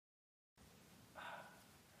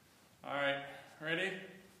All right, ready?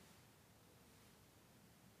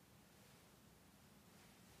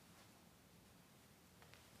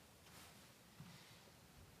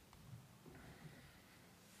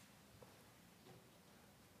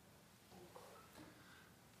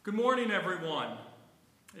 Good morning, everyone.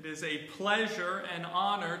 It is a pleasure and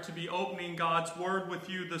honor to be opening God's Word with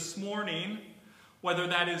you this morning, whether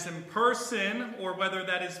that is in person or whether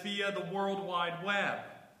that is via the World Wide Web.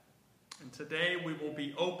 And today we will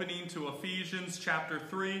be opening to Ephesians chapter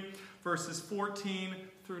 3, verses 14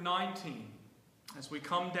 through 19. As we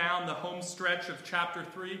come down the home stretch of chapter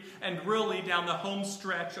 3, and really down the home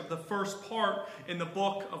stretch of the first part in the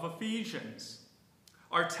book of Ephesians.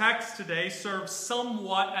 Our text today serves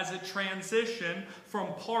somewhat as a transition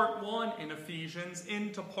from part 1 in Ephesians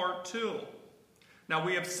into part 2. Now,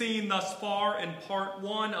 we have seen thus far in part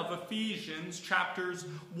 1 of Ephesians, chapters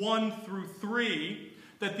 1 through 3,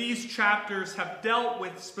 that these chapters have dealt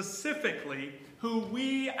with specifically who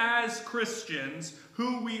we as Christians,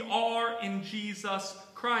 who we are in Jesus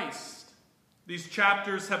Christ. These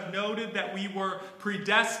chapters have noted that we were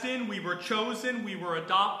predestined, we were chosen, we were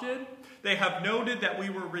adopted. They have noted that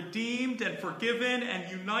we were redeemed and forgiven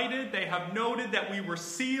and united. They have noted that we were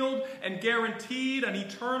sealed and guaranteed an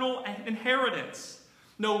eternal inheritance.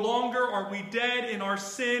 No longer are we dead in our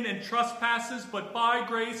sin and trespasses, but by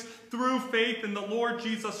grace, through faith in the Lord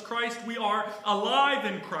Jesus Christ, we are alive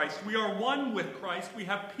in Christ. We are one with Christ. We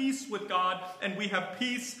have peace with God, and we have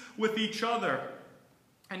peace with each other.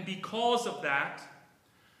 And because of that,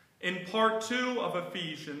 in part 2 of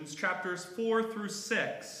Ephesians, chapters 4 through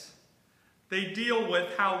 6, they deal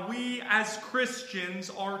with how we as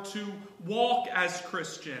Christians are to walk as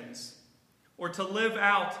Christians, or to live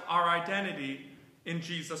out our identity in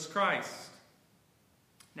Jesus Christ.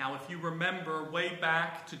 Now, if you remember way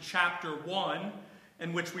back to chapter 1,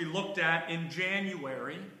 in which we looked at in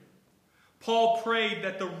January, Paul prayed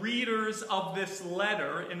that the readers of this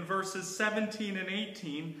letter in verses 17 and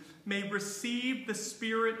 18 may receive the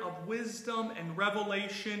spirit of wisdom and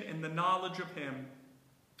revelation in the knowledge of him,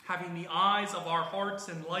 having the eyes of our hearts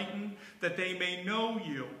enlightened, that they may know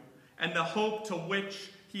you and the hope to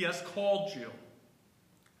which he has called you.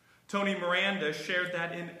 Tony Miranda shared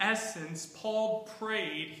that in essence, Paul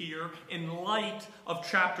prayed here in light of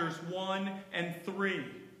chapters 1 and 3,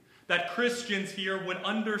 that Christians here would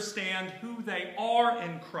understand who they are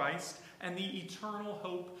in Christ and the eternal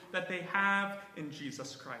hope that they have in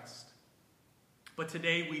Jesus Christ. But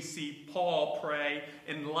today we see Paul pray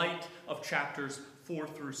in light of chapters 4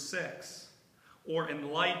 through 6, or in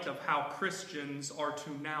light of how Christians are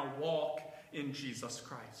to now walk in Jesus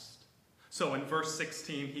Christ. So in verse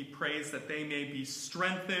 16, he prays that they may be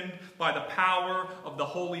strengthened by the power of the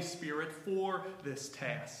Holy Spirit for this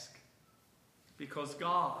task. Because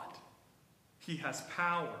God, he has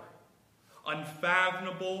power,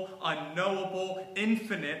 unfathomable, unknowable,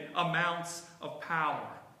 infinite amounts of power.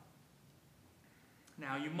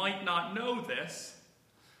 Now, you might not know this,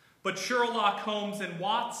 but Sherlock Holmes and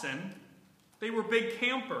Watson, they were big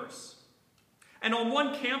campers. And on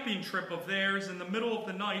one camping trip of theirs in the middle of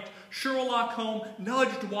the night, Sherlock Holmes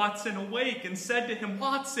nudged Watson awake and said to him,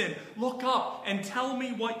 "Watson, look up and tell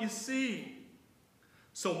me what you see."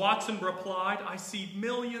 So Watson replied, "I see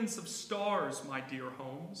millions of stars, my dear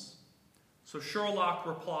Holmes." So Sherlock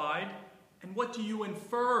replied, "And what do you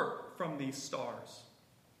infer from these stars?"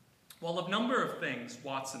 "Well, a number of things,"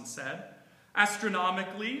 Watson said.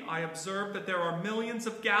 "Astronomically, I observe that there are millions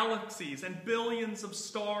of galaxies and billions of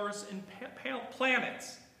stars and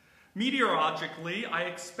planets. Meteorologically, I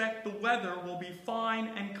expect the weather will be fine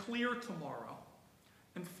and clear tomorrow.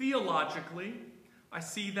 And theologically, I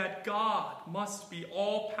see that God must be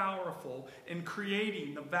all-powerful in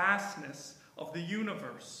creating the vastness of the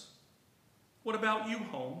universe. What about you,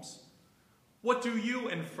 Holmes? What do you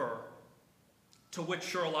infer?" To which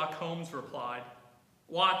Sherlock Holmes replied,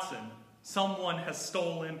 "Watson, someone has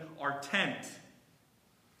stolen our tent."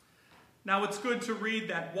 Now, it's good to read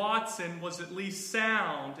that Watson was at least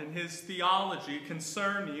sound in his theology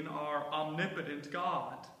concerning our omnipotent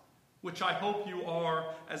God, which I hope you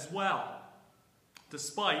are as well,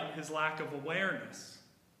 despite his lack of awareness.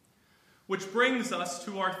 Which brings us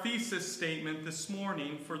to our thesis statement this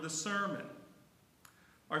morning for the sermon.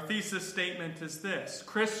 Our thesis statement is this: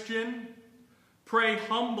 Christian, pray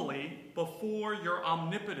humbly before your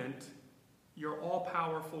omnipotent, your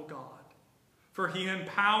all-powerful God. For he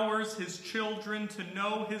empowers his children to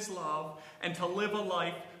know his love and to live a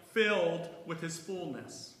life filled with his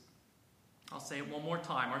fullness. I'll say it one more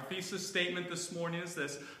time. Our thesis statement this morning is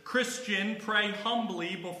this: Christian, pray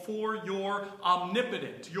humbly before your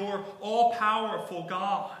omnipotent, your all-powerful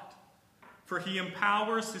God. for he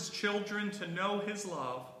empowers his children to know his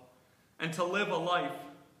love and to live a life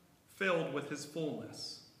filled with his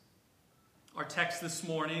fullness. Our text this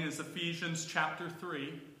morning is Ephesians chapter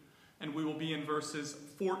 3, and we will be in verses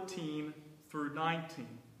 14 through 19.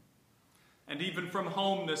 And even from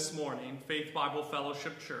home this morning, Faith Bible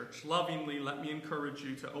Fellowship Church, lovingly let me encourage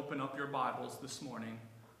you to open up your Bibles this morning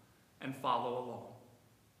and follow along.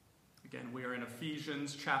 Again, we are in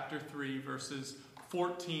Ephesians chapter 3, verses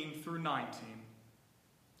 14 through 19.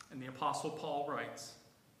 And the Apostle Paul writes,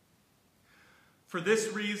 "For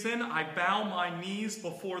this reason I bow my knees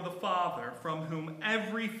before the Father, from whom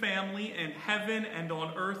every family in heaven and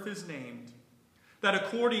on earth is named, that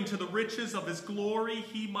according to the riches of his glory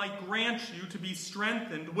he might grant you to be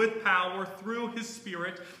strengthened with power through his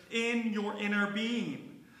Spirit in your inner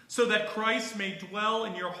being, so that Christ may dwell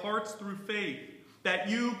in your hearts through faith, that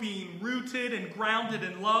you, being rooted and grounded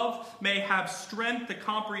in love, may have strength to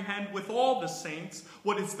comprehend with all the saints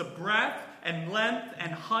what is the breadth and length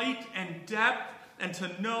and height and depth, and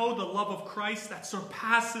to know the love of Christ that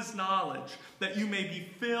surpasses knowledge, that you may be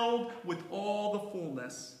filled with all the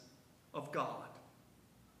fullness of God."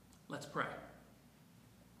 Let's pray.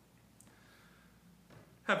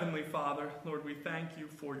 Heavenly Father, Lord, we thank you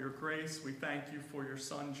for your grace. We thank you for your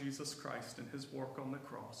Son, Jesus Christ, and his work on the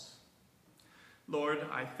cross. Lord,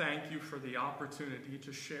 I thank you for the opportunity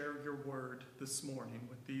to share your word this morning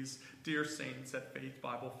with these dear saints at Faith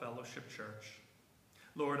Bible Fellowship Church.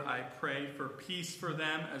 Lord, I pray for peace for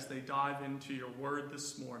them as they dive into your word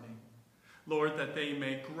this morning. Lord, that they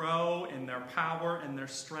may grow in their power and their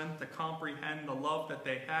strength to comprehend the love that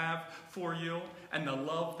they have for you and the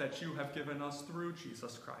love that you have given us through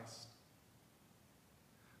Jesus Christ.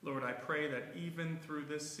 Lord, I pray that even through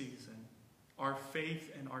this season, our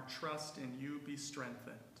faith and our trust in you be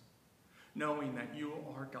strengthened, knowing that you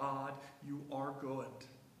are God, you are good,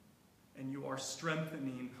 and you are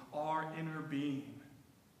strengthening our inner being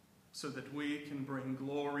so that we can bring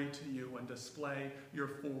glory to you and display your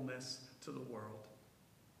fullness to the world.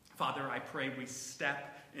 Father, I pray we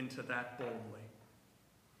step into that boldly.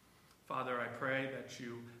 Father, I pray that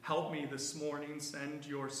you help me this morning, send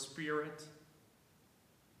your Spirit.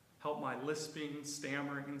 Help my lisping,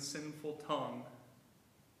 stammering, sinful tongue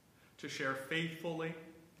to share faithfully,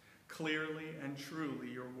 clearly, and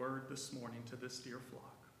truly your word this morning to this dear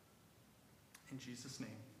flock. In Jesus'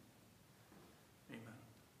 name, amen.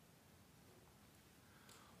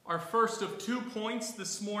 Our first of 2 points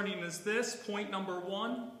this morning is this. Point number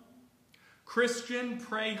 1, Christian,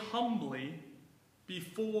 pray humbly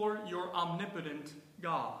before your omnipotent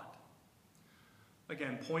God.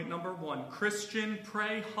 Again, point number 1, Christian,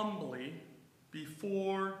 pray humbly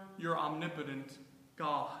before your omnipotent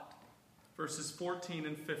God. Verses 14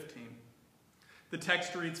 and 15. The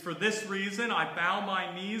text reads, "For this reason I bow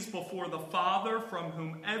my knees before the Father, from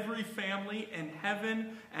whom every family in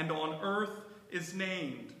heaven and on earth is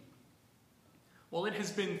named." Well, it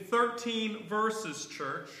has been 13 verses,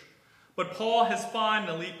 church, but Paul has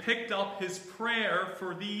finally picked up his prayer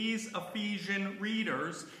for these Ephesian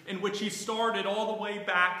readers, in which he started all the way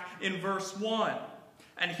back in verse 1.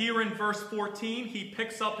 And here in verse 14, he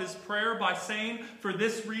picks up his prayer by saying, "For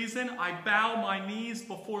this reason I bow my knees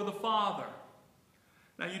before the Father."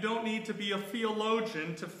 Now, you don't need to be a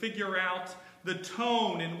theologian to figure out the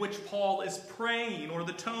tone in which Paul is praying or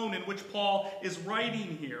the tone in which Paul is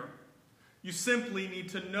writing here. You simply need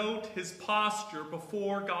to note his posture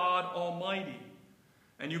before God Almighty.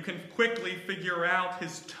 And you can quickly figure out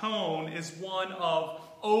his tone is one of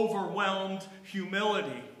overwhelmed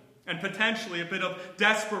humility and potentially a bit of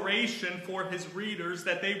desperation for his readers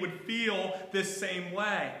that they would feel this same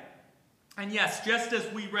way. And yes, just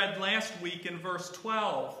as we read last week in verse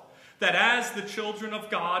 12, that as the children of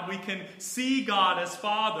God, we can see God as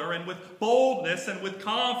Father, and with boldness and with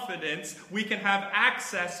confidence, we can have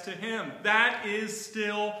access to him. That is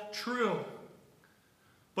still true.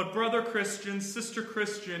 But brother Christian, sister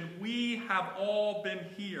Christian, we have all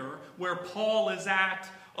been here where Paul is at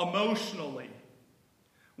emotionally,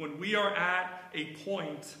 when we are at a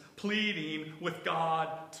point pleading with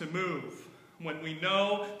God to move. When we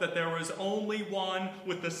know that there is only one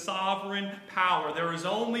with the sovereign power. There is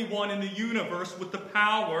only one in the universe with the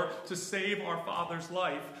power to save our Father's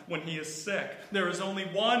life when he is sick. There is only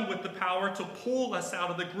one with the power to pull us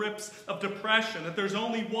out of the grips of depression. That there's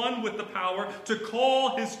only one with the power to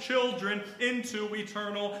call his children into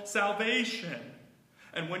eternal salvation.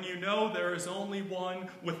 And when you know there is only one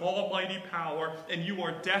with almighty power and you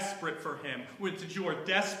are desperate for him, that you are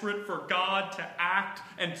desperate for God to act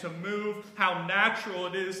and to move, how natural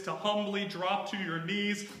it is to humbly drop to your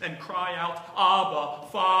knees and cry out, "Abba,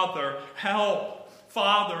 Father, help."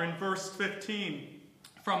 Father in verse 15,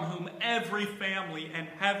 from whom every family in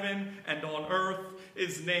heaven and on earth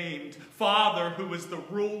is named. Father, who is the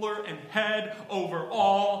ruler and head over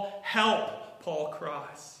all, help, Paul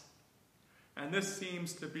cries. And this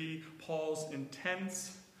seems to be Paul's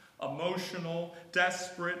intense, emotional,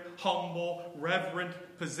 desperate, humble, reverent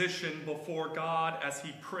position before God as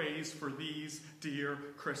he prays for these dear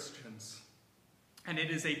Christians. And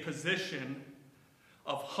it is a position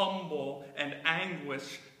of humble and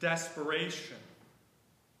anguish desperation.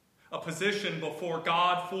 A position before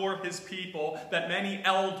God for his people that many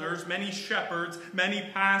elders, many shepherds, many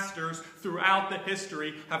pastors throughout the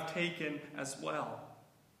history have taken as well.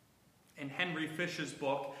 In Henry Fish's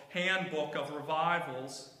book, Handbook of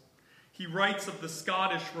Revivals, he writes of the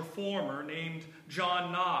Scottish reformer named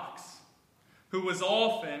John Knox, who was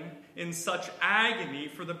often in such agony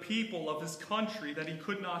for the people of his country that he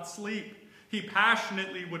could not sleep. He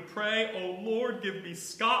passionately would pray, "O Lord, give me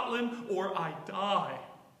Scotland or I die."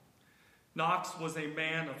 Knox was a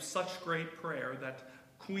man of such great prayer that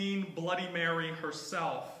Queen Bloody Mary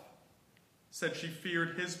herself said she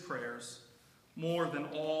feared his prayers more than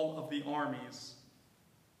all of the armies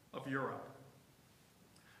of Europe.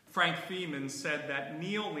 Frank Feeman said that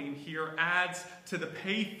kneeling here adds to the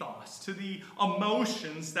pathos, to the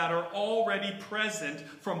emotions that are already present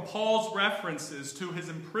from Paul's references to his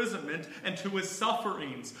imprisonment and to his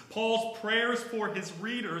sufferings. Paul's prayers for his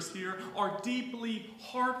readers here are deeply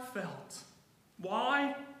heartfelt.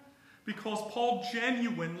 Why? Because Paul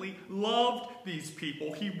genuinely loved these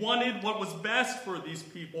people. He wanted what was best for these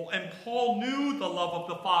people. And Paul knew the love of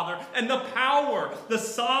the Father and the power, the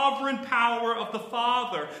sovereign power of the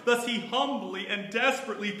Father. Thus he humbly and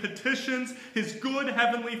desperately petitions his good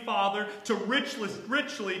heavenly Father to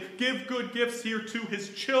richly give good gifts here to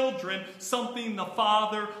his children, something the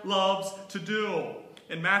Father loves to do.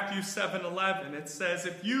 In Matthew 7:11, it says,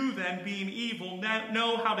 "If you then, being evil,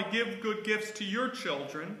 know how to give good gifts to your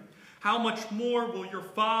children, how much more will your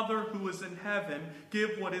Father who is in heaven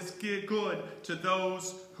give what is good to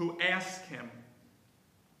those who ask him?"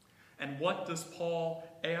 And what does Paul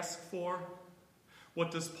ask for? What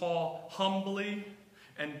does Paul humbly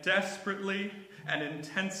and desperately and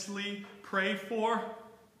intensely pray for?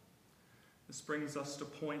 This brings us to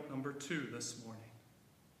point number 2 this morning.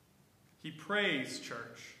 He prays,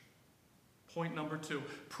 church. Point number 2.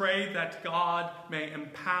 Pray that God may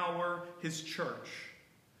empower his church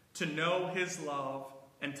to know his love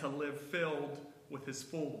and to live filled with his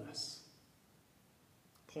fullness.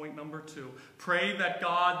 Point number 2. Pray that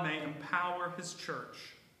God may empower his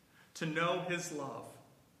church to know his love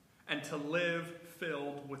and to live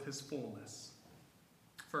filled with his fullness.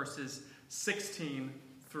 Verses 16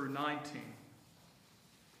 through 19.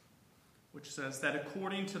 Which says that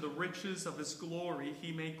according to the riches of his glory,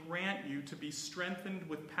 he may grant you to be strengthened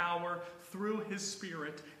with power through his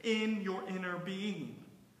Spirit in your inner being,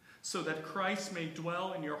 so that Christ may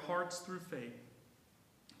dwell in your hearts through faith,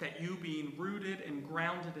 that you, being rooted and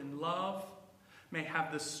grounded in love, may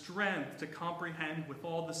have the strength to comprehend with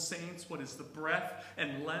all the saints what is the breadth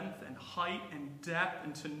and length and height and depth,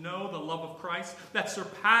 and to know the love of Christ that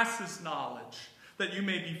surpasses knowledge, that you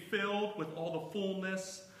may be filled with all the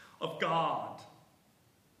fullness of God.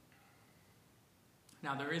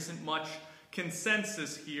 Now, there isn't much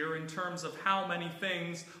consensus here in terms of how many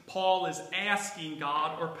things Paul is asking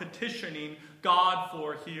God or petitioning God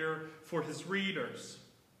for here for his readers.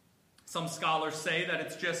 Some scholars say that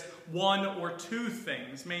it's just 1 or 2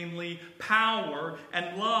 things, mainly power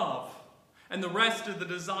and love. And the rest of the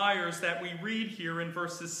desires that we read here in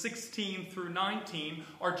verses 16 through 19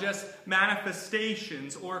 are just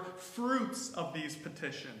manifestations or fruits of these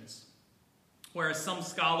petitions. Whereas some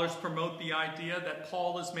scholars promote the idea that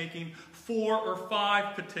Paul is making 4 or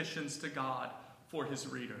 5 petitions to God for his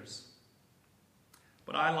readers.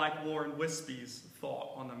 But I like Warren Wispy's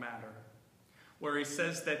thought on the matter, where he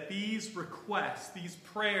says that these requests, these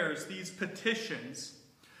prayers, these petitions,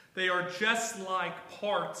 they are just like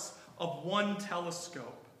parts of one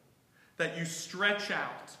telescope that you stretch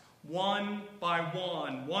out one by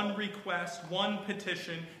one request, one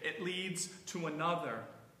petition, it leads to another.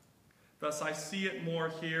 Thus, I see it more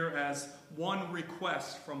here as one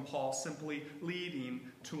request from Paul simply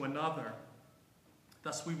leading to another.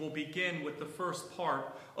 Thus, we will begin with the first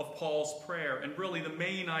part of Paul's prayer, and really the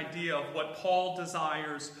main idea of what Paul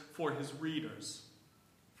desires for his readers.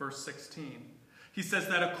 Verse 16. He says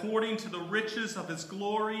that according to the riches of his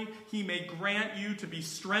glory, he may grant you to be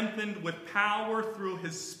strengthened with power through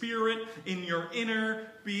his Spirit in your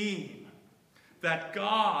inner being. That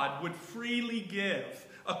God would freely give,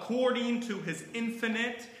 according to his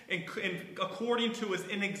infinite according to his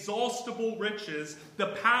inexhaustible riches, the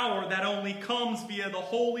power that only comes via the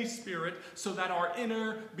Holy Spirit, so that our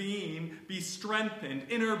inner being be strengthened.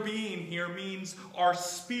 Inner being here means our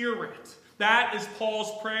spirit. That is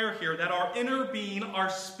Paul's prayer here, that our inner being, our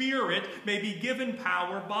spirit, may be given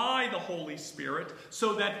power by the Holy Spirit,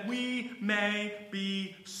 so that we may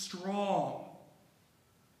be strong.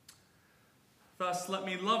 Thus, let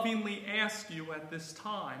me lovingly ask you at this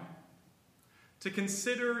time to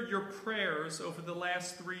consider your prayers over the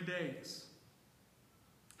last 3 days.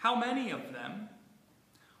 How many of them,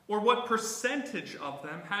 or what percentage of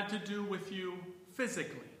them, had to do with you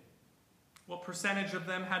physically? What percentage of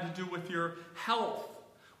them had to do with your health,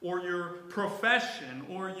 or your profession,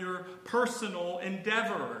 or your personal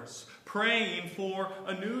endeavors? Praying for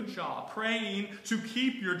a new job, praying to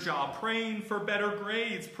keep your job, praying for better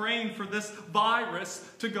grades, praying for this virus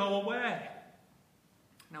to go away.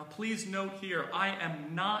 Now, please note here, I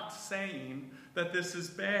am not saying that this is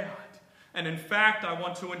bad. And in fact, I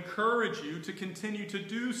want to encourage you to continue to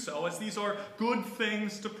do so, as these are good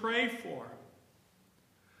things to pray for.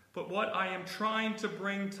 But what I am trying to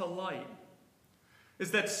bring to light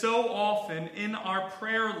is that so often in our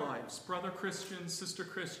prayer lives, brother Christian, sister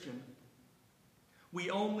Christian, we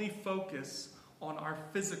only focus on our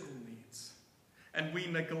physical needs, and we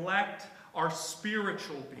neglect our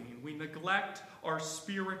spiritual being. We neglect our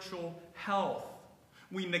spiritual health.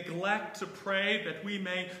 We neglect to pray that we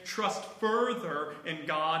may trust further in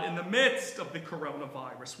God in the midst of the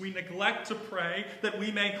coronavirus. We neglect to pray that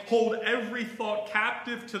we may hold every thought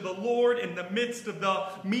captive to the Lord in the midst of the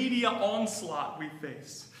media onslaught we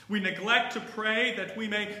face. We neglect to pray that we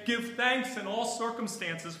may give thanks in all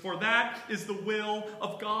circumstances, for that is the will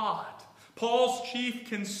of God. Paul's chief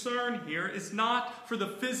concern here is not for the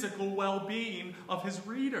physical well-being of his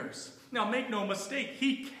readers. Now, make no mistake,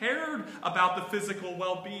 he cared about the physical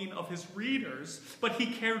well-being of his readers, but he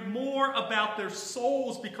cared more about their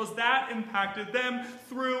souls, because that impacted them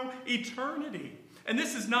through eternity. And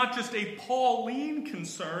this is not just a Pauline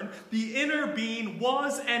concern. The inner being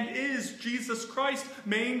was and is Jesus Christ's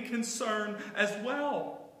main concern as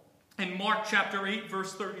well. In Mark chapter 8,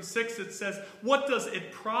 verse 36, it says, "What does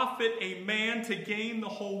it profit a man to gain the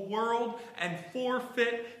whole world and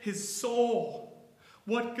forfeit his soul?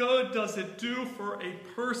 What good does it do for a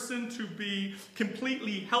person to be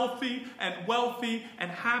completely healthy and wealthy and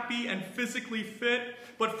happy and physically fit,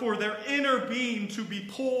 but for their inner being to be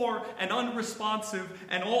poor and unresponsive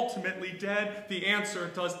and ultimately dead?" The answer: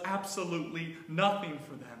 does absolutely nothing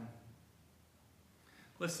for them.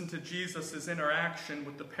 Listen to Jesus' interaction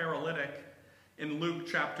with the paralytic in Luke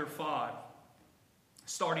chapter 5.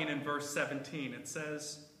 Starting in verse 17, it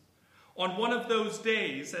says, "On one of those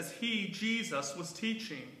days, as he, Jesus, was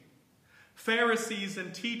teaching, Pharisees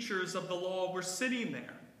and teachers of the law were sitting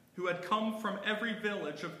there, who had come from every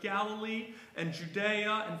village of Galilee and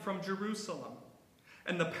Judea and from Jerusalem.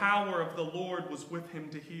 And the power of the Lord was with him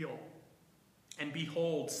to heal. And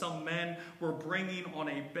behold, some men were bringing on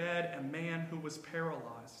a bed a man who was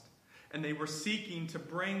paralyzed. And they were seeking to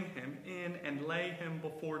bring him in and lay him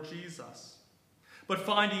before Jesus. But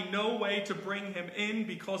finding no way to bring him in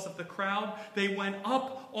because of the crowd, they went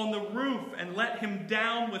up on the roof and let him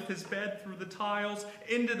down with his bed through the tiles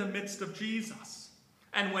into the midst of Jesus.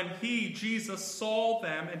 And when he, Jesus, saw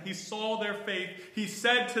them and he saw their faith, he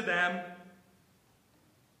said to them,"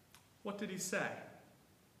 what did he say?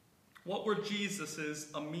 What were Jesus'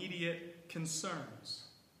 immediate concerns?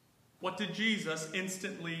 What did Jesus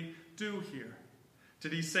instantly do here?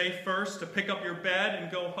 Did he say first to pick up your bed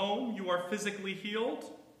and go home? You are physically healed?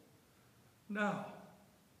 No.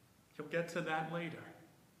 He'll get to that later.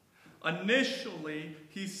 Initially,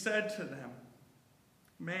 he said to them,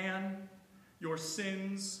 "Man, your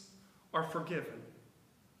sins are forgiven."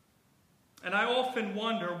 And I often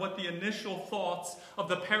wonder what the initial thoughts of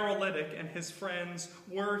the paralytic and his friends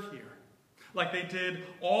were here. Like, they did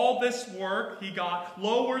all this work. He got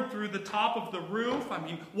lowered through the top of the roof. I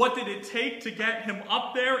mean, what did it take to get him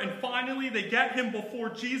up there? And finally, they get him before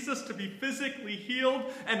Jesus to be physically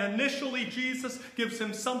healed. And initially, Jesus gives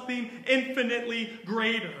him something infinitely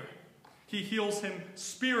greater. He heals him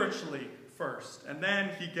spiritually first, and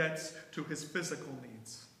then he gets to his physical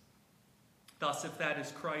needs. Thus, if that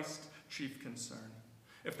is Christ's chief concern,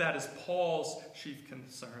 if that is Paul's chief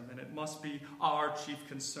concern, then it must be our chief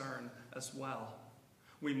concern as well.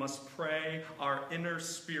 We must pray our inner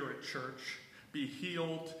spirit, church, be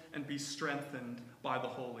healed and be strengthened by the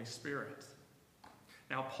Holy Spirit.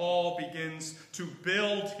 Now, Paul begins to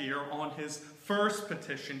build here on his first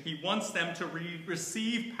petition. He wants them to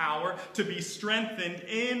receive power, to be strengthened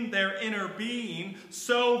in their inner being.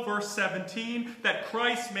 So, verse 17, that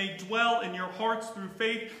Christ may dwell in your hearts through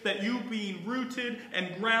faith, that you being rooted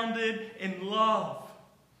and grounded in love.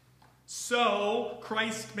 So,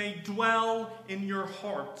 Christ may dwell in your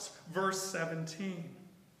hearts. Verse 17.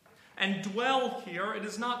 And dwell here, it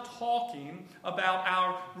is not talking about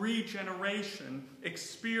our regeneration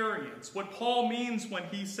experience. What Paul means when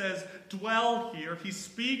he says dwell here, he's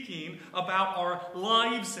speaking about our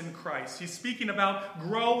lives in Christ. He's speaking about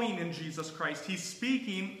growing in Jesus Christ. He's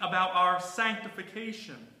speaking about our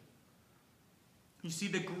sanctification. You see,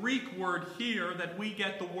 the Greek word here that we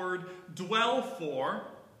get the word dwell for,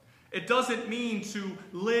 it doesn't mean to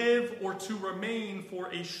live or to remain for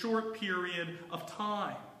a short period of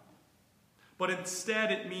time. But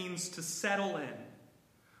instead it means to settle in,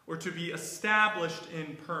 or to be established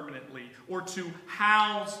in permanently, or to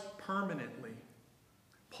house permanently.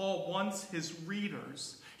 Paul wants his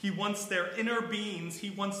readers, he wants their inner beings,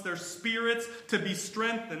 he wants their spirits to be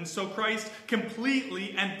strengthened so Christ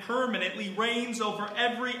completely and permanently reigns over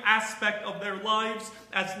every aspect of their lives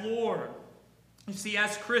as Lord. You see,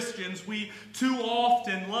 as Christians, we too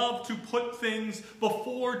often love to put things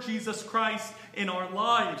before Jesus Christ in our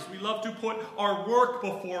lives. We love to put our work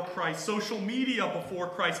before Christ, social media before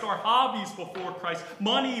Christ, our hobbies before Christ,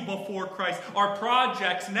 money before Christ, our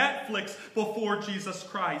projects, Netflix before Jesus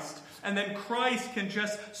Christ. And then Christ can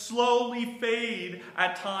just slowly fade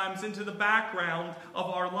at times into the background of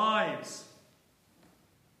our lives.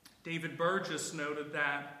 David Burgess noted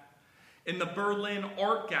that in the Berlin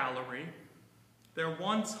Art Gallery, there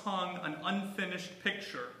once hung an unfinished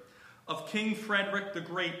picture of King Frederick the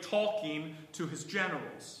Great talking to his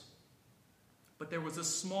generals. But there was a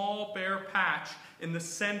small bare patch in the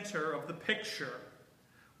center of the picture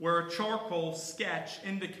where a charcoal sketch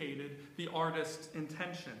indicated the artist's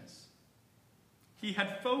intentions. He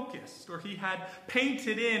had focused, or he had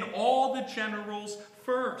painted in all the generals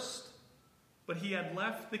first, but he had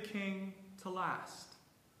left the king to last.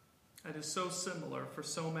 That is so similar for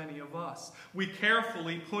so many of us. We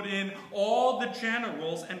carefully put in all the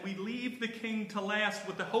generals and we leave the king to last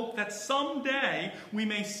with the hope that someday we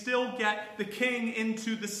may still get the king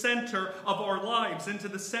into the center of our lives, into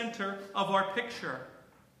the center of our picture.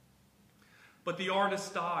 But the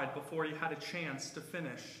artist died before he had a chance to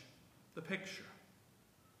finish the picture.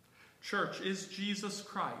 Church, is Jesus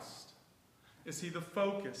Christ? Is he the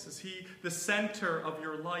focus? Is he the center of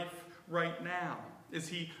your life right now? Is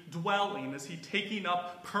he dwelling? Is he taking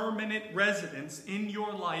up permanent residence in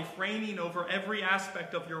your life, reigning over every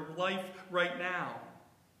aspect of your life right now?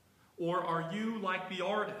 Or are you like the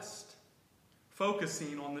artist,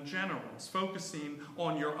 focusing on the generals, focusing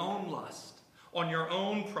on your own lust, on your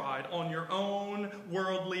own pride, on your own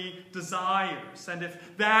worldly desires? And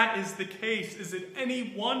if that is the case, is it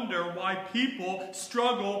any wonder why people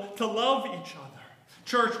struggle to love each other?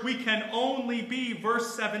 Church, we can only be,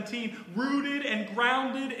 verse 17, rooted and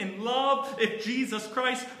grounded in love if Jesus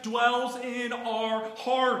Christ dwells in our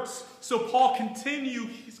hearts. So Paul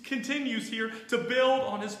continues here to build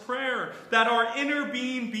on his prayer, that our inner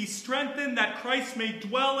being be strengthened, that Christ may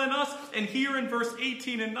dwell in us. And here in verse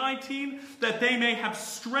 18 and 19, that they may have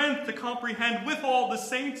strength to comprehend with all the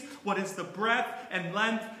saints what is the breadth and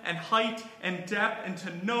length and height and depth, and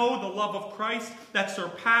to know the love of Christ that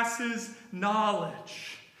surpasses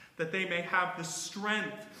knowledge, that they may have the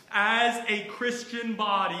strength as a Christian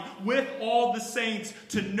body with all the saints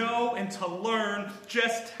to know and to learn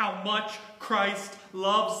just how much Christ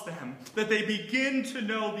loves them, that they begin to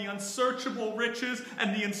know the unsearchable riches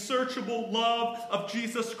and the unsearchable love of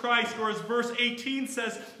Jesus Christ, or as verse 18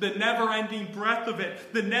 says, the never-ending breadth of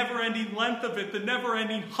it, the never-ending length of it, the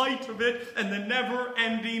never-ending height of it, and the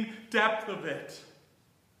never-ending depth of it.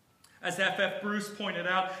 As F.F. Bruce pointed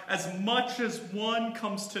out, as much as one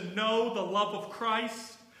comes to know the love of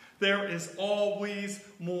Christ, there is always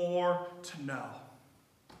more to know.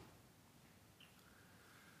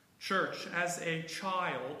 Church, as a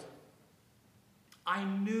child, I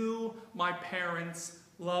knew my parents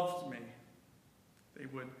loved me. They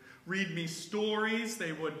would read me stories.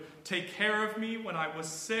 They would take care of me when I was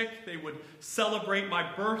sick. They would celebrate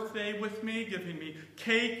my birthday with me, giving me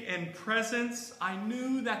cake and presents. I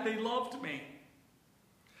knew that they loved me.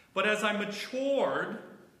 But as I matured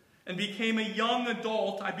and became a young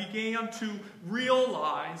adult, I began to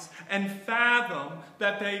realize and fathom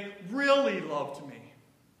that they really loved me.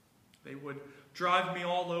 They would drive me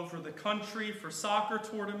all over the country for soccer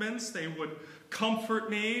tournaments. They would comfort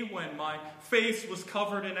me when my face was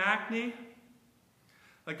covered in acne.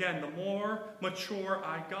 Again, the more mature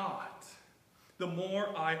I got, the more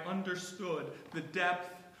I understood the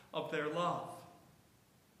depth of their love.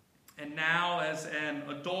 And now, as an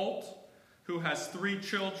adult who has 3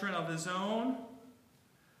 children of his own,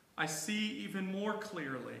 I see even more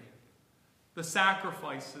clearly the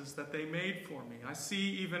sacrifices that they made for me. I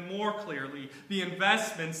see even more clearly the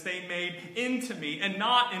investments they made into me and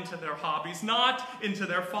not into their hobbies, not into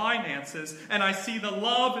their finances. And I see the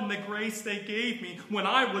love and the grace they gave me when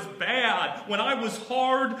I was bad, when I was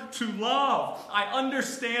hard to love. I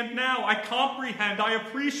understand now, I comprehend, I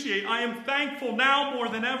appreciate, I am thankful now more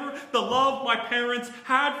than ever the love my parents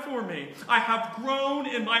had for me. I have grown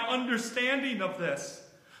in my understanding of this.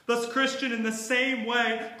 Thus, Christian, in the same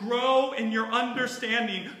way, grow in your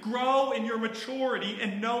understanding, grow in your maturity,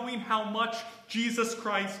 and knowing how much Jesus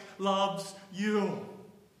Christ loves you.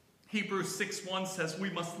 Hebrews 6:1 says we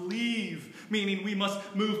must leave, meaning we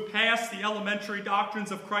must move past the elementary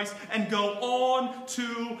doctrines of Christ and go on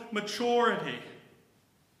to maturity.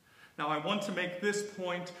 Now, I want to make this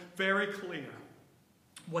point very clear.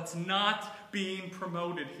 What's not being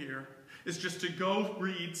promoted here is just to go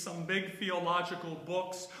read some big theological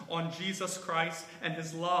books on Jesus Christ and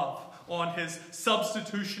his love, on his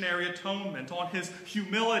substitutionary atonement, on his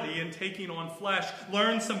humility in taking on flesh.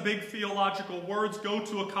 Learn some big theological words, go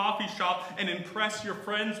to a coffee shop and impress your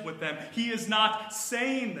friends with them. He is not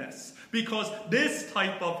saying this, because this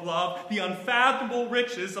type of love, the unfathomable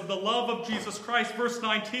riches of the love of Jesus Christ, verse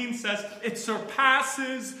 19 says, it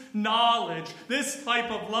surpasses knowledge. This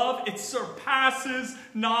type of love, it surpasses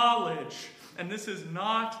knowledge. And this is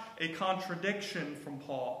not a contradiction from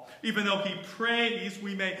Paul. Even though he prays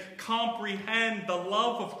we may comprehend the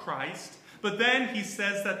love of Christ, but then he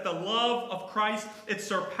says that the love of Christ, it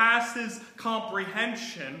surpasses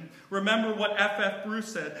comprehension. Remember what F.F.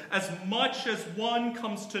 Bruce said, as much as one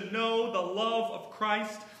comes to know the love of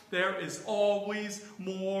Christ, there is always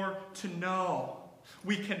more to know.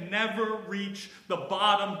 We can never reach the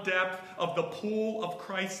bottom depth of the pool of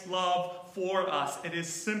Christ's love for us. It is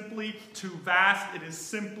simply too vast. It is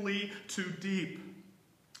simply too deep.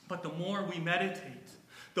 But the more we meditate,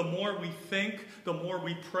 the more we think, the more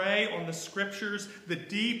we pray on the scriptures, the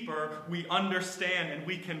deeper we understand and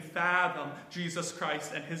we can fathom Jesus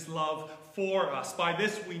Christ and his love for us. By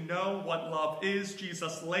this we know what love is.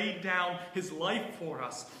 Jesus laid down his life for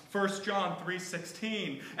us. 1 John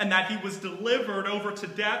 3:16. And that he was delivered over to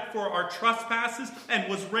death for our trespasses and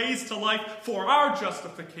was raised to life for our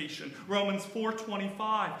justification. Romans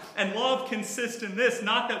 4:25. And love consists in this,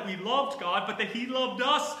 not that we loved God, but that he loved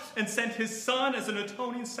us and sent his Son as an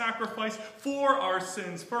atoning sacrifice for our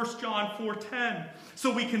sins. 1 John 4:10. So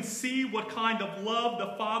we can see what kind of love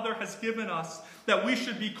the Father has given us, that we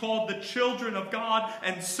should be called the children of God,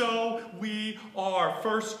 and so we are.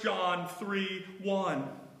 1 John 3:1.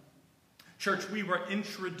 Church, we were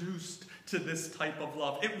introduced to this type of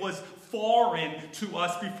love. It was foreign to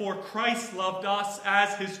us before Christ loved us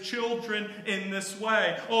as his children in this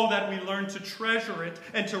way. Oh, that we learn to treasure it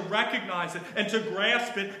and to recognize it and to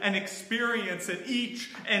grasp it and experience it each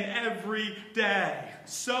and every day.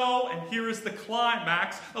 So, and here is the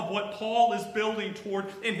climax of what Paul is building toward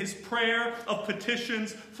in his prayer of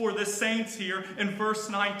petitions for the saints here in verse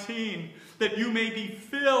 19. That you may be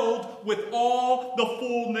filled with all the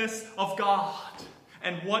fullness of God.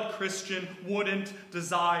 And what Christian wouldn't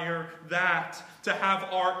desire that? To have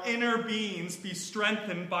our inner beings be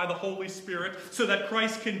strengthened by the Holy Spirit so that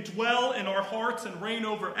Christ can dwell in our hearts and reign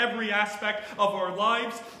over every aspect of our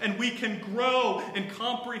lives, and we can grow in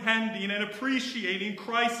comprehending and appreciating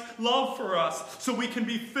Christ's love for us, so we can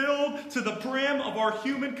be filled to the brim of our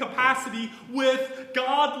human capacity with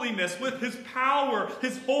godliness, with his power,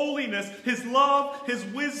 his holiness, his love, his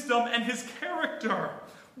wisdom, and his character.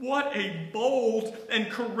 What a bold and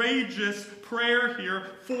courageous prayer here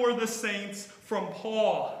for the saints from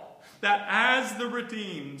Paul. That as the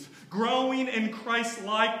redeemed, growing in Christ's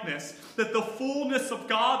likeness, that the fullness of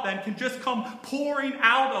God then can just come pouring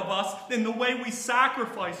out of us in the way we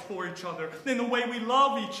sacrifice for each other, in the way we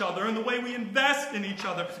love each other, in the way we invest in each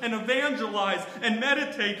other, and evangelize, and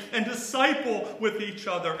meditate, and disciple with each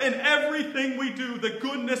other. In everything we do, the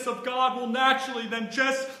goodness of God will naturally then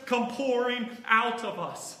just come pouring out of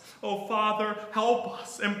us. Oh, Father, help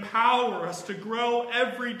us, empower us to grow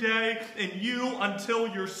every day in you until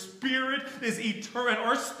your Spirit is eternal, and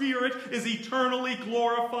our spirit is eternally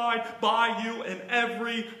glorified by you in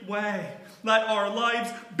every way. Let our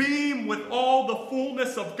lives beam with all the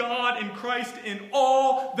fullness of God in Christ in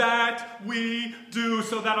all that we do,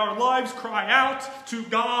 so that our lives cry out, to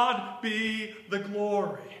God be the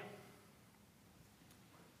glory.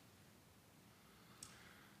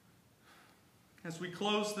 As we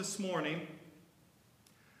close this morning,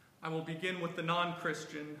 I will begin with the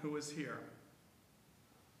non-Christian who is here.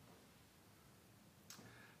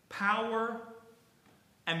 Power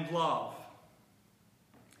and love.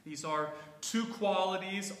 These are two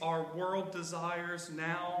qualities our world desires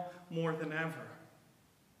now more than ever.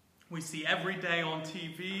 We see every day on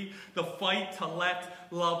TV the fight to let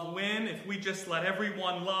love win. If we just let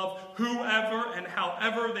everyone love whoever and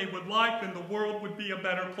however they would like, then the world would be a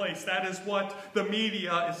better place. That is what the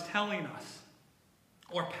media is telling us.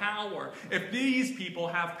 Or power. If these people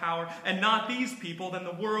have power and not these people, then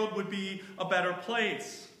the world would be a better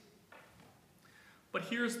place. But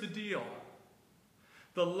here's the deal.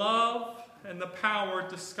 The love and the power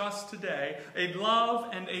discussed today, a love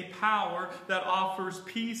and a power that offers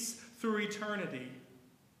peace through eternity,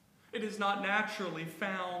 it is not naturally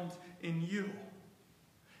found in you.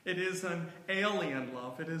 It is an alien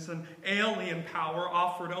love. It is an alien power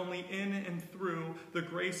offered only in and through the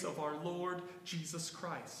grace of our Lord Jesus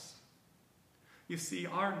Christ. You see,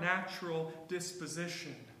 our natural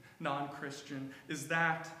disposition, non-Christian, is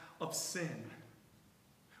that of sin.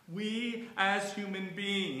 We, as human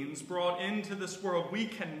beings brought into this world, we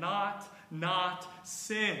cannot not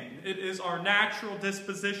sin. It is our natural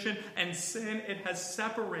disposition, and sin, it has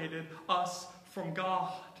separated us from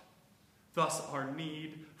God. Thus, our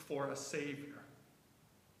need for a Savior.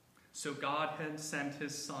 So God had sent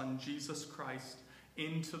his Son, Jesus Christ,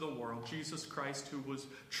 into the world. Jesus Christ, who was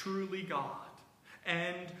truly God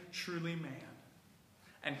and truly man.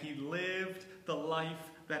 And he lived the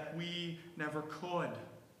life that we never could.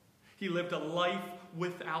 He lived a life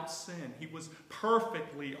without sin. He was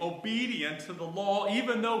perfectly obedient to the law,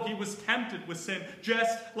 even though he was tempted with sin,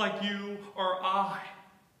 just like you or I.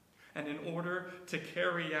 And in order to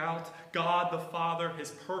carry out God the Father, his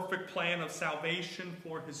perfect plan of salvation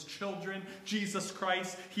for his children, Jesus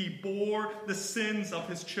Christ, he bore the sins of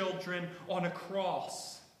his children on a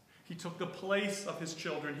cross. He took the place of his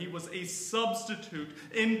children. He was a substitute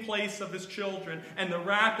in place of his children. And the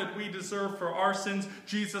wrath that we deserve for our sins,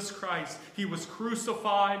 Jesus Christ, he was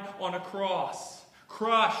crucified on a cross,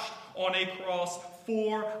 crushed on a cross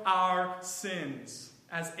for our sins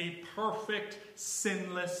as a perfect,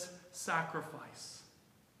 sinless sacrifice.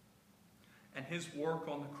 And his work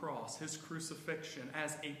on the cross, his crucifixion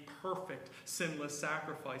as a perfect, sinless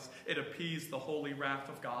sacrifice, it appeased the holy wrath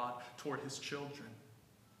of God toward his children.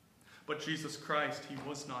 But Jesus Christ, he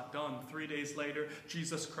was not done. 3 days later,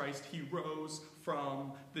 Jesus Christ, he rose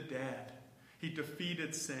from the dead. He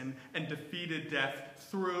defeated sin and defeated death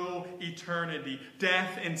through eternity.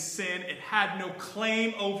 Death and sin, it had no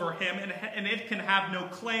claim over him, and it can have no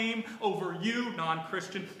claim over you,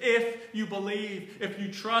 non-Christian, if you believe, if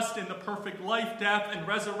you trust in the perfect life, death, and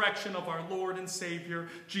resurrection of our Lord and Savior,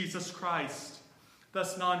 Jesus Christ.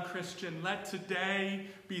 Thus, non-Christian, let today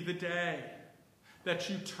be the day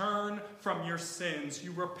that you turn from your sins,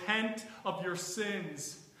 you repent of your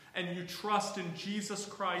sins, and you trust in Jesus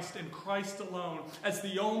Christ and Christ alone as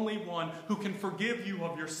the only one who can forgive you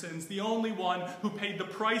of your sins, the only one who paid the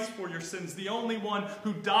price for your sins, the only one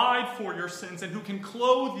who died for your sins, and who can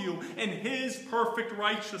clothe you in his perfect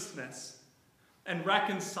righteousness and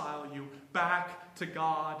reconcile you back to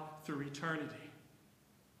God through eternity.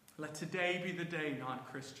 Let today be the day,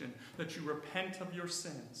 non-Christian, that you repent of your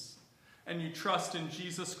sins and you trust in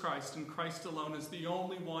Jesus Christ and Christ alone as the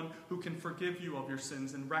only one who can forgive you of your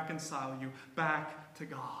sins and reconcile you back to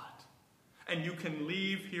God. And you can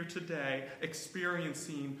leave here today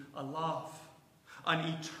experiencing a love,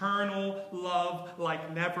 an eternal love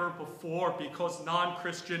like never before, because,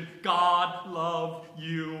 non-Christian, God loved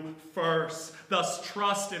you first. Thus,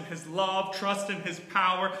 trust in his love, trust in his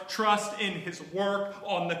power, trust in his work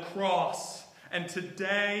on the cross. And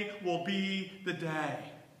today will be the day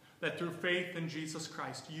that through faith in Jesus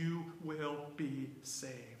Christ, you will be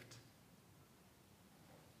saved.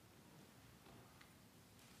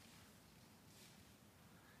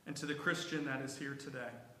 And to the Christian that is here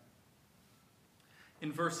today,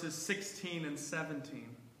 in verses 16 and 17,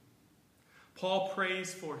 Paul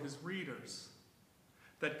prays for his readers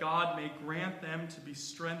that God may grant them to be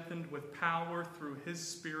strengthened with power through his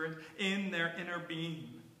Spirit in their inner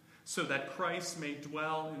being, so that Christ may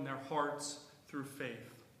dwell in their hearts through faith.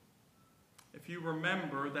 If you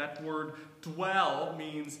remember, that word dwell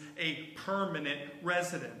means a permanent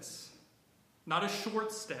residence. Not a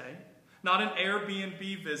short stay, not an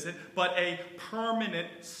Airbnb visit, but a permanent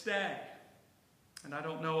stay. And I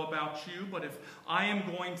don't know about you, but if I am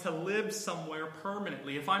going to live somewhere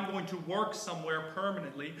permanently, if I'm going to work somewhere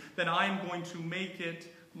permanently, then I am going to make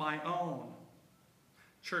it my own.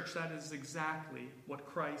 Church, that is exactly what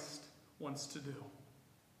Christ wants to do.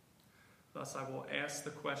 Thus I will ask the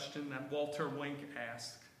question that Walter Wink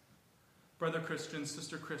asked. Brother Christian,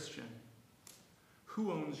 sister Christian,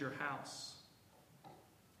 who owns your house?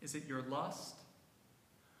 Is it your lust,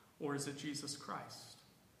 or is it Jesus Christ?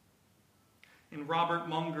 In Robert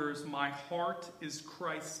Munger's My Heart is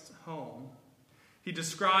Christ's Home, he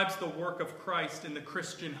describes the work of Christ in the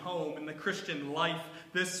Christian home, in the Christian life,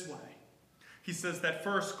 this way. He says that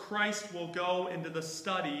first, Christ will go into the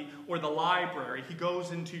study or the library. He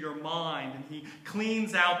goes into your mind and he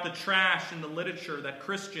cleans out the trash in the literature that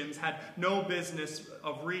Christians had no business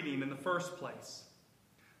of reading in the first place.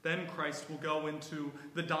 Then Christ will go into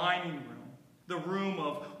the dining room, the room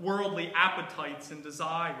of worldly appetites and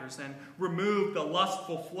desires, and remove the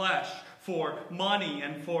lustful flesh for money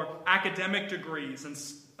and for academic degrees and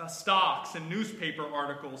stocks and newspaper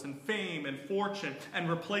articles and fame and fortune, and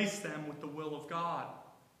replace them with the will of God.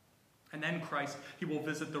 And then Christ, he will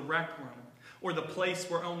visit the rec room, or the place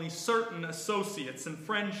where only certain associates and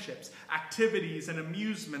friendships, activities and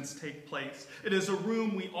amusements take place. It is a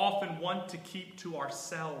room we often want to keep to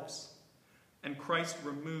ourselves. And Christ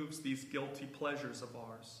removes these guilty pleasures of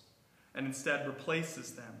ours and instead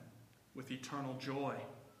replaces them with eternal joy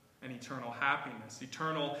and eternal happiness,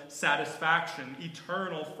 eternal satisfaction,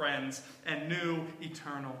 eternal friends, and new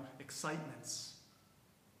eternal excitements.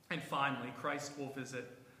 And finally, Christ will visit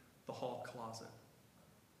the hall closet,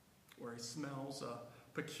 where he smells a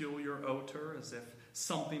peculiar odor as if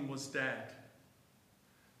something was dead.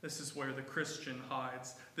 This is where the Christian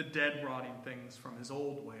hides the dead, rotting things from his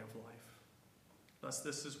old way of life. Thus,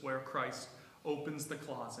 this is where Christ opens the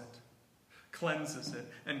closet, cleanses it,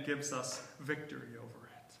 and gives us victory over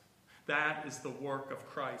it. That is the work of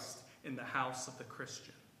Christ in the house of the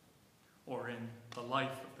Christian, or in the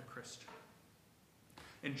life of the Christian.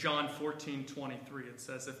 In John 14:23, it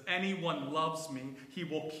says, "If anyone loves me, he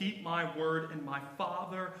will keep my word, and my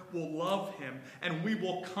Father will love him, and we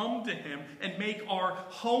will come to him and make our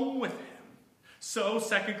home with him." So,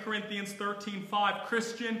 2 Corinthians 13:5,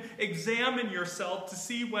 Christian, examine yourself to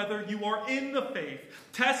see whether you are in the faith.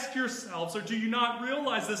 Test yourselves, or do you not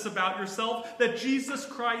realize this about yourself, that Jesus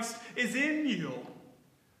Christ is in you,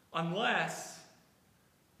 unless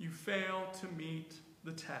you fail to meet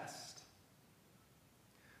the test.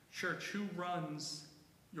 Church, who runs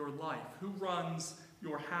your life? Who runs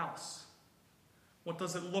your house? What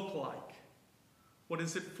does it look like? What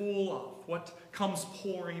is it full of? What comes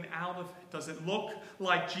pouring out of it? Does it look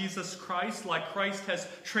like Jesus Christ, like Christ has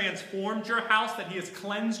transformed your house, that he has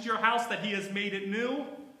cleansed your house, that he has made it new?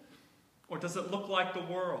 Or does it look like the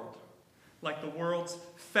world, like the world's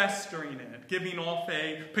festering in it, giving off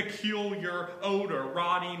a peculiar odor,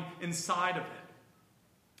 rotting inside of it?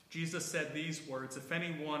 Jesus said these words, "If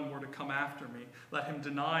anyone were to come after me, let him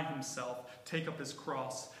deny himself, take up his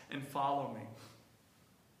cross, and follow me."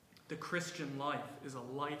 The Christian life is a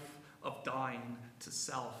life of dying to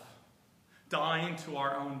self. Dying to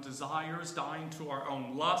our own desires, dying to our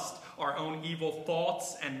own lust, our own evil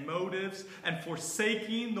thoughts and motives, and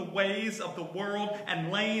forsaking the ways of the world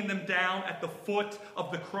and laying them down at the foot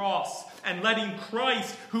of the cross, and letting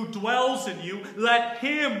Christ, who dwells in you, let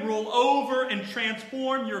him rule over and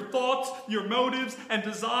transform your thoughts, your motives, and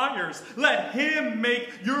desires. Let him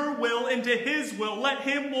make your will into his will. Let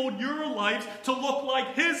him mold your lives to look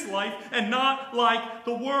like his life and not like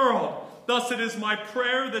the world. Thus it is my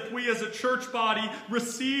prayer that we as a church body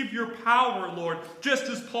receive your power, Lord. Just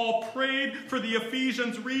as Paul prayed for the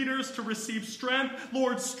Ephesians readers to receive strength,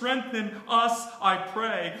 Lord, strengthen us, I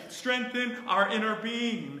pray. Strengthen our inner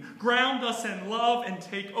being. Ground us in love and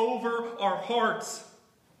take over our hearts.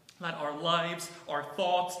 Let our lives, our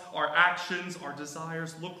thoughts, our actions, our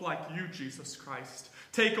desires look like you, Jesus Christ.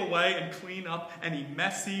 Take away and clean up any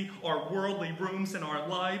messy or worldly rooms in our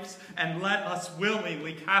lives, and let us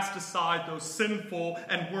willingly cast aside those sinful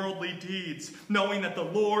and worldly deeds, knowing that the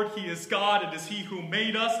Lord, he is God, it is he who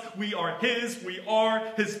made us, we are his, we are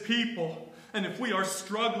his people. And if we are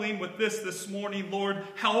struggling with this morning, Lord,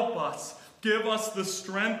 help us. Give us the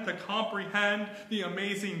strength to comprehend the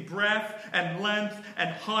amazing breadth and length and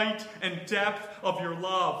height and depth of your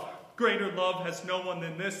love. Greater love has no one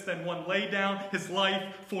than this, than one lay down his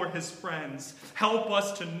life for his friends. Help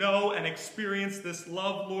us to know and experience this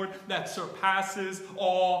love, Lord, that surpasses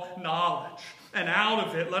all knowledge. And out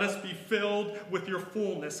of it, let us be filled with your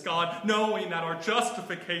fullness, God, knowing that our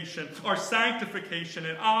justification, our sanctification,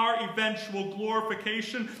 and our eventual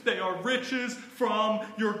glorification, they are riches from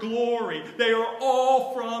your glory. They are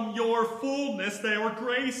all from your fullness. They are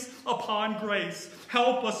grace upon grace.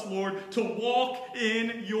 Help us, Lord, to walk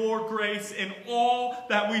in your grace in all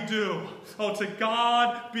that we do. Oh, to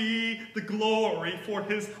God be the glory for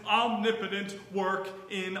his omnipotent work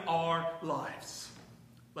in our lives.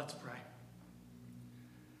 Let's pray.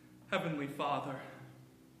 Heavenly Father,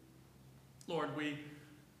 Lord, we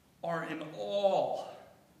are in awe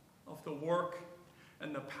of the work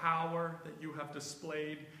and the power that you have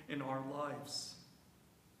displayed in our lives.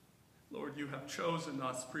 Lord, you have chosen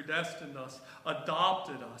us, predestined us,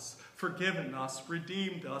 adopted us, forgiven us,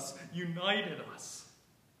 redeemed us, united us,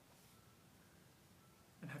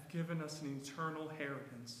 and have given us an eternal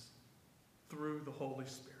inheritance through the Holy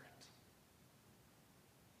Spirit.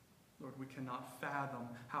 Lord, we cannot fathom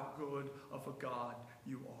how good of a God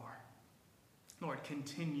you are. Lord,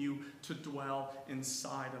 continue to dwell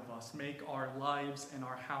inside of us. Make our lives and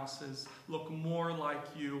our houses look more like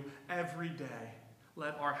you every day.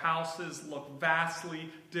 Let our houses look vastly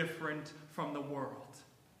different from the world.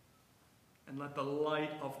 And let the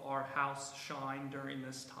light of our house shine during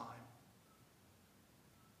this time.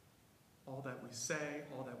 All that we say,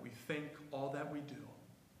 all that we think, all that we do,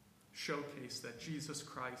 showcase that Jesus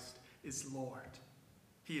Christ is Lord.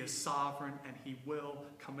 He is sovereign, and he will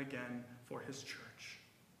come again for his church.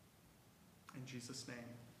 In Jesus' name,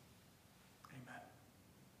 amen.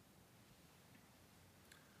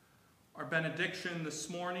 Our benediction this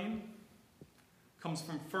morning comes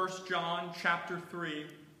from 1 John chapter 3,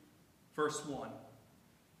 verse 1.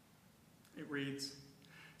 It reads,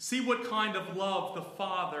 "See what kind of love the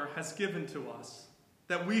Father has given to us,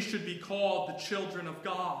 that we should be called the children of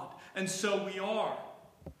God, and so we are.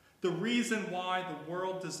 The reason why the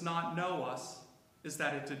world does not know us is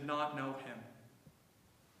that it did not know him."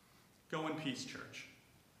 Go in peace, church.